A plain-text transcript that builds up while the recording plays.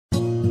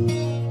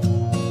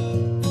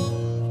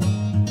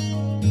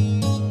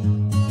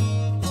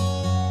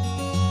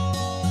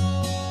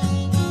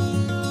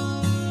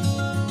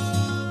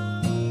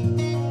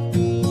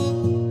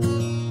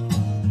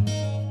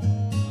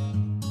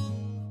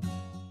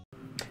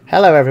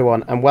Hello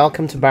everyone and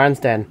welcome to Baron's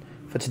Den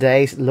for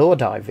today's lore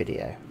dive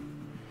video.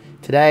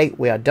 Today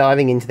we are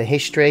diving into the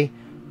history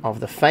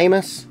of the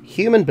famous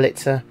human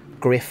blitzer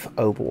Griff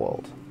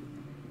Oberwald.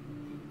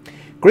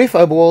 Griff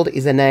Oberwald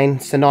is a name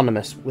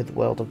synonymous with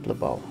World of Blood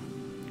Bowl.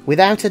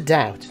 Without a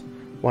doubt,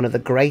 one of the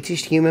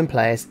greatest human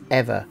players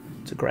ever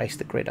to grace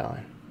the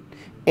gridiron.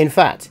 In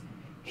fact,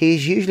 he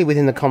is usually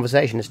within the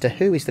conversation as to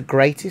who is the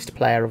greatest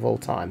player of all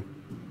time.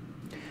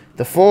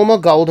 The former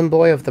golden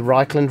boy of the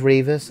Reichland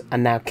Reavers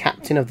and now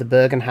captain of the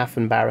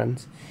Bergenhafen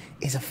Barons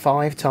is a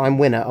 5-time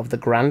winner of the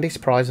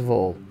grandest prize of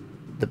all,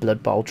 the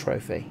Blood Bowl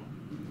Trophy.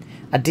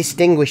 A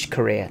distinguished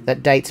career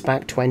that dates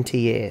back 20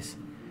 years.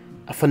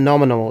 A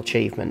phenomenal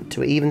achievement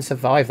to even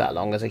survive that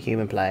long as a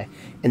human player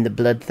in the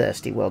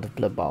bloodthirsty world of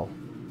Blood Bowl.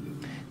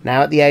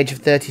 Now at the age of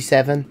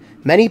 37,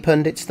 many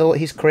pundits thought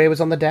his career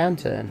was on the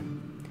downturn.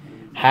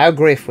 How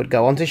Griff would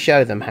go on to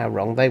show them how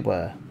wrong they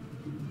were.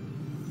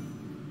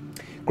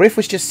 Griff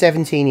was just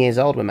 17 years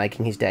old when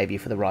making his debut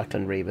for the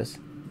Reichland Reavers.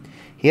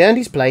 He earned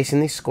his place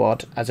in this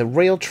squad as a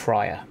real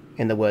trier,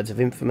 in the words of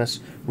infamous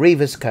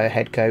Reavers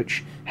head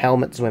coach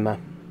Helmut Zwimmer.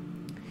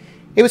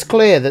 It was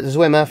clear that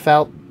Zwimmer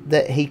felt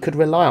that he could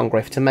rely on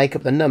Griff to make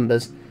up the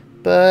numbers,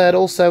 but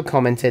also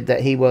commented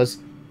that he was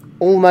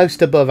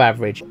almost above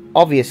average,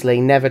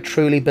 obviously never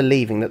truly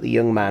believing that the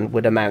young man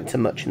would amount to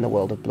much in the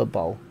world of Blood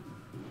Bowl.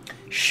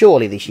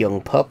 Surely this young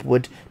pup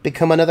would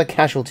become another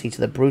casualty to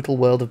the brutal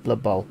world of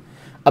Blood Bowl,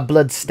 a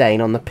blood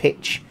stain on the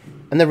pitch,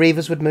 and the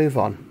Reavers would move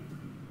on.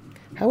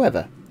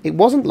 However, it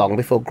wasn't long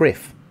before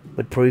Griff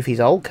would prove his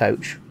old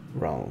coach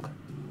wrong.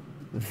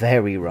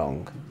 Very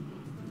wrong.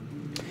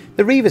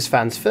 The Reavers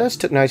fans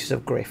first took notice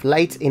of Griff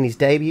late in his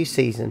debut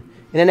season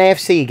in an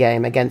AFC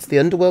game against the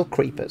Underworld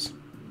Creepers.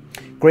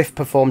 Griff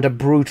performed a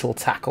brutal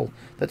tackle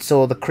that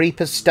saw the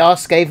Creepers'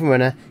 star-skaven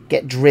runner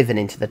get driven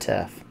into the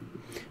turf.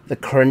 The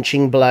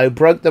crunching blow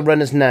broke the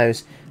runner's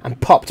nose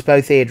and popped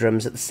both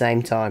eardrums at the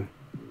same time.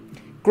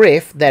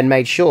 Griff then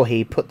made sure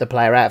he put the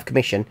player out of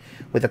commission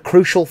with a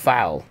crucial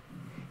foul.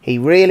 He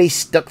really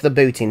stuck the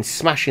boot in,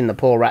 smashing the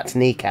poor rat's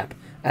kneecap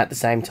at the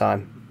same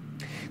time.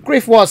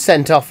 Griff was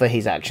sent off for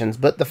his actions,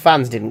 but the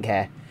fans didn't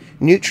care.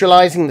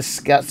 Neutralising the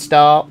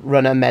star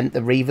runner meant the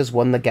Reavers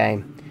won the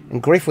game,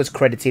 and Griff was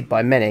credited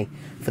by many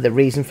for the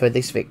reason for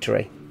this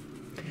victory.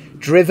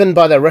 Driven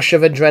by the rush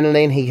of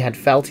adrenaline he had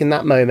felt in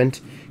that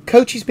moment,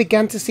 coaches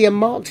began to see a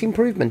marked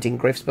improvement in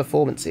Griff's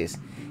performances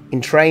in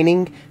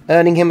training,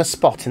 earning him a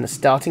spot in the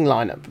starting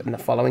lineup in the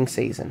following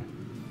season.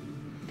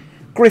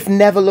 Griff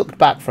never looked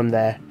back from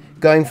there,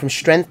 going from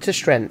strength to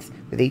strength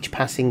with each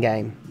passing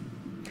game.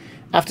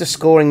 After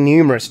scoring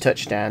numerous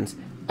touchdowns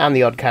and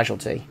the odd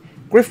casualty,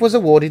 Griff was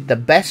awarded the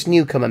Best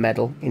Newcomer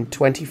medal in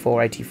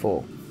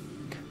 24-84.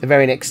 The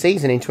very next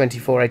season, in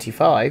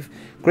 24-85,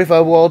 Griff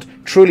Oberwald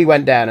truly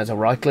went down as a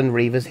Reichland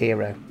Reavers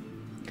hero.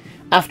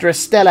 After a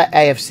stellar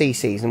AFC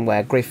season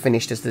where Griff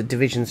finished as the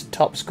division's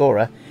top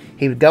scorer,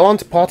 he would go on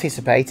to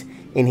participate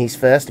in his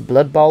first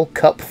Blood Bowl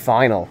Cup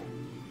final.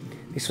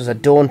 This was a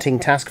daunting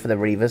task for the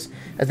Reavers,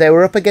 as they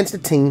were up against a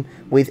team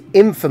with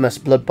infamous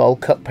Blood Bowl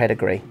Cup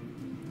pedigree,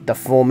 the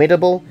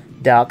formidable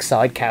Dark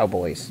Side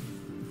Cowboys.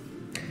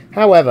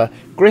 However,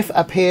 Griff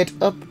appeared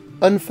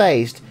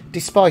unfazed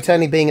despite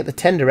only being at the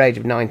tender age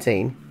of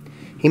 19.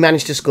 He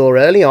managed to score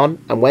early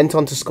on and went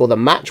on to score the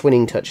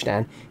match-winning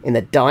touchdown in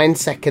the dying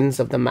seconds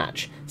of the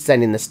match,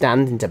 sending the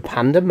stand into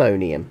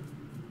pandemonium.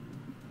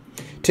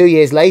 2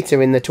 years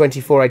later, in the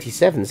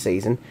 24-87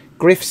 season,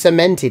 Griff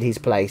cemented his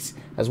place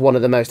as one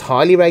of the most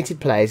highly rated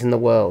players in the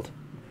world.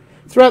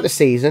 Throughout the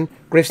season,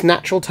 Griff's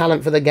natural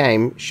talent for the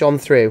game shone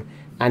through,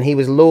 and he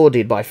was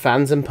lauded by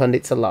fans and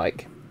pundits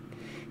alike.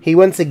 He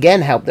once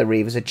again helped the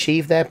Reavers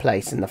achieve their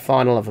place in the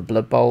final of a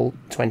Blood Bowl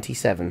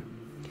 27.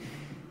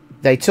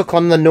 They took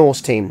on the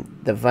Norse team,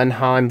 the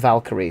Vunheim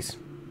Valkyries.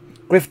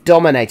 Griff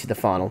dominated the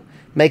final,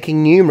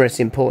 making numerous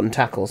important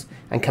tackles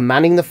and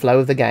commanding the flow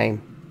of the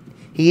game.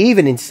 He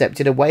even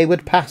intercepted a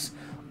wayward pass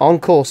on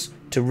course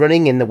to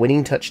running in the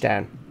winning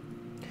touchdown.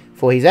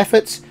 For his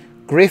efforts,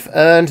 Griff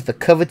earned the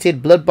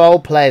coveted Blood Bowl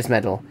Players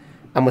Medal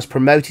and was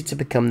promoted to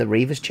become the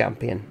Reavers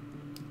champion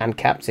and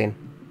captain.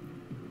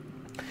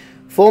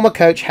 Former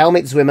coach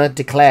Helmut Zwimmer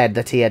declared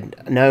that he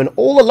had known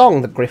all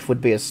along that Griff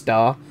would be a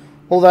star,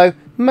 although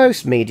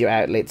most media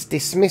outlets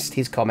dismissed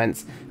his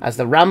comments as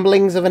the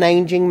ramblings of an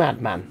ageing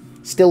madman,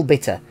 still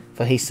bitter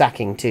for his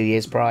sacking 2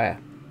 years prior.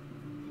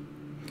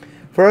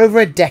 For over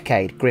a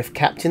decade, Griff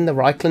captained the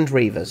Reichland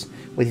Reavers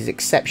with his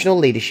exceptional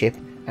leadership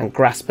and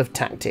grasp of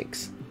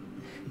tactics,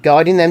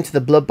 guiding them to the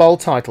Blood Bowl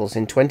titles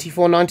in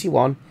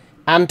 24-91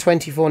 and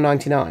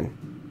 24-99.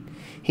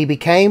 He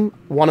became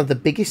one of the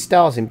biggest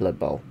stars in Blood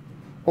Bowl,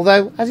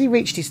 although as he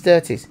reached his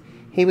 30s,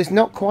 he was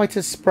not quite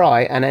as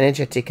spry and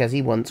energetic as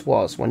he once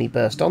was when he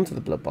burst onto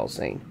the Blood Bowl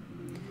scene.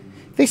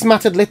 This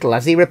mattered little,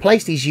 as he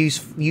replaced his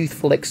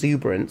youthful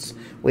exuberance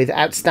with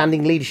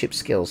outstanding leadership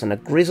skills and a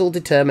grizzled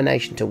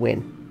determination to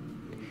win.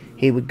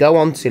 He would go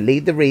on to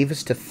lead the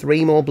Reavers to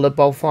 3 more Blood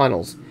Bowl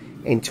finals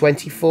in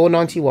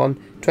 24-91,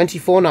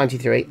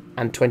 24-93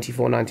 and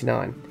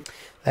 24-99.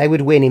 They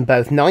would win in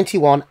both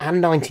 91 and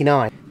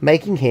 99,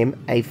 making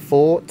him a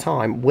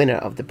 4-time winner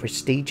of the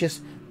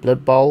prestigious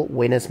Blood Bowl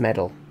Winners'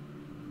 Medal.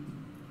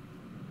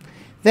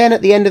 Then,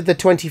 at the end of the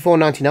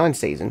 24-99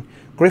 season,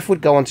 Griff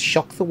would go on to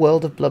shock the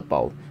world of Blood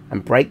Bowl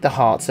and break the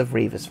hearts of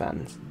Reavers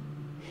fans.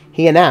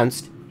 He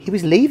announced he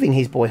was leaving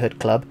his boyhood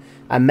club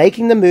and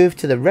making the move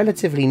to the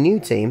relatively new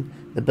team,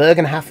 the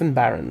Bergenhafen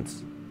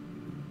Barons.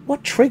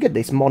 What triggered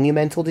this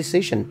monumental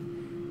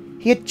decision?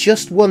 He had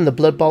just won the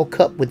Blood Bowl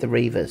Cup with the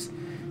Reavers,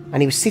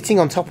 and he was sitting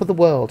on top of the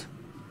world.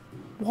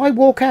 Why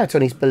walk out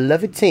on his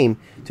beloved team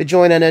to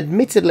join an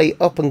admittedly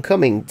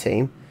up-and-coming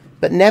team,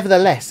 but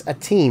nevertheless a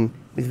team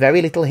with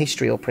very little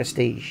history or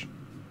prestige?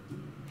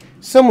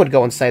 Some would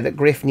go on to say that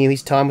Griff knew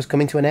his time was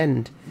coming to an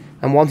end,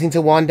 and wanting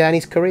to wind down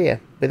his career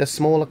with a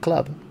smaller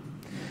club.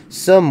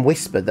 Some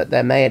whispered that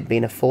there may have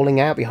been a falling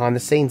out behind the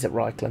scenes at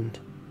Reichland.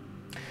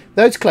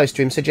 Those close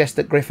to him suggest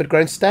that Griff had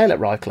grown stale at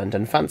Reichland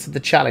and fancied the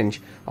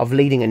challenge of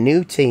leading a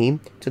new team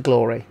to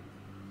glory.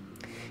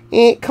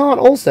 It can't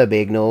also be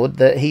ignored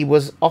that he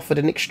was offered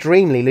an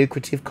extremely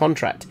lucrative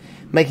contract,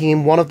 making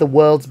him one of the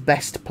world's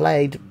best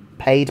paid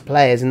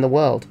players in the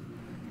world.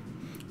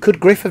 Could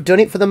Griff have done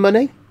it for the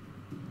money?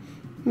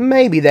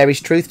 Maybe there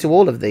is truth to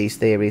all of these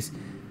theories,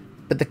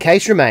 but the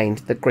case remained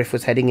that Griff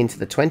was heading into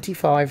the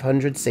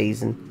 2500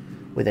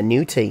 season with a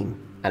new team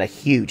and a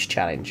huge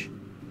challenge.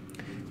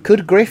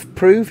 Could Griff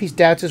prove his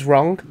doubters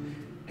wrong,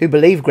 who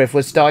believed Griff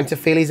was starting to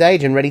feel his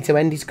age and ready to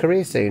end his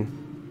career soon?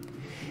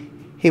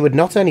 He would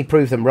not only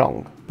prove them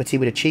wrong, but he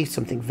would achieve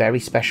something very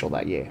special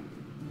that year.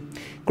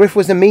 Griff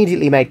was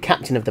immediately made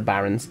captain of the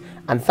Barons,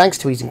 and thanks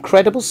to his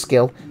incredible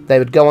skill, they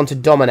would go on to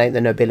dominate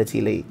the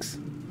nobility leagues.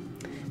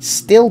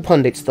 Still,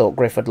 pundits thought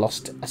Griff had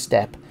lost a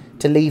step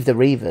to leave the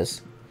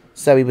Reavers,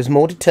 so he was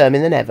more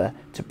determined than ever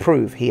to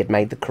prove he had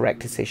made the correct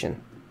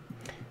decision.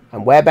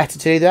 And where better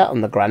to do that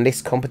on the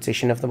grandest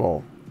competition of them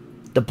all,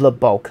 the Blood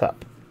Bowl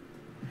Cup.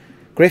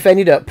 Griff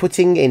ended up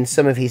putting in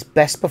some of his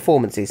best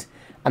performances,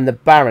 and the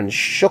Barons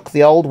shook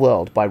the old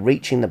world by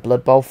reaching the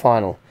Blood Bowl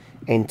final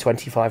in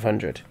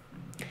 2500.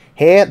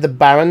 Here, the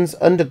Barons,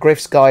 under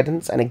Griff's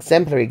guidance and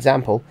exemplary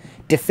example,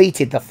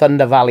 defeated the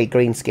Thunder Valley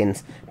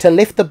Greenskins to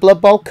lift the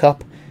Blood Bowl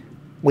Cup,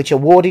 which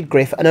awarded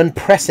Griff an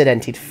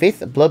unprecedented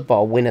 5th Blood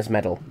Bowl Winners'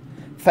 Medal,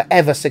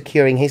 forever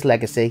securing his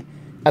legacy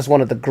as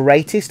one of the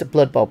greatest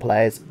Blood Bowl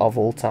players of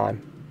all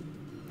time.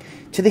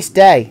 To this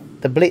day,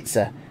 the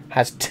Blitzer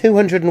has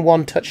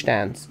 201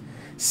 touchdowns,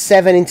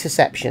 7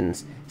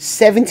 interceptions,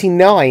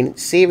 79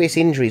 serious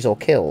injuries or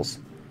kills,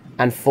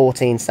 and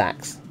 14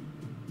 sacks.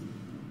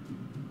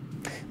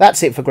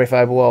 That's it for Griff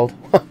Oberwald.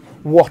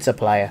 What a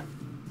player.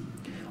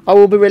 I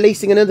will be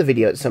releasing another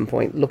video at some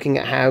point looking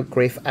at how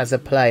Griff as a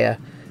player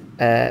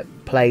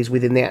plays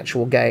within the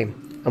actual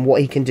game and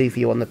what he can do for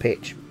you on the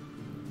pitch.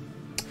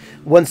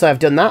 Once I've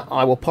done that,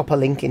 I will pop a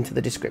link into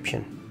the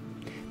description.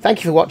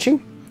 Thank you for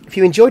watching. If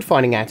you enjoyed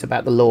finding out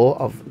about the lore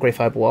of Griff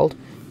Oberwald,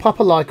 pop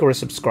a like or a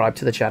subscribe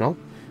to the channel,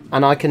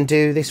 and I can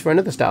do this for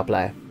another star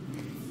player.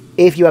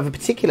 If you have a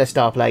particular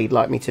star player you'd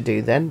like me to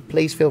do, then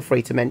please feel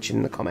free to mention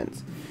in the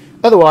comments.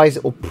 Otherwise,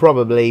 it will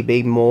probably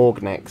be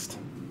Morg next.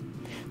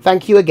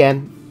 Thank you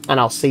again, and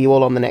I'll see you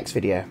all on the next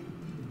video.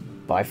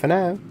 Bye for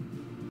now.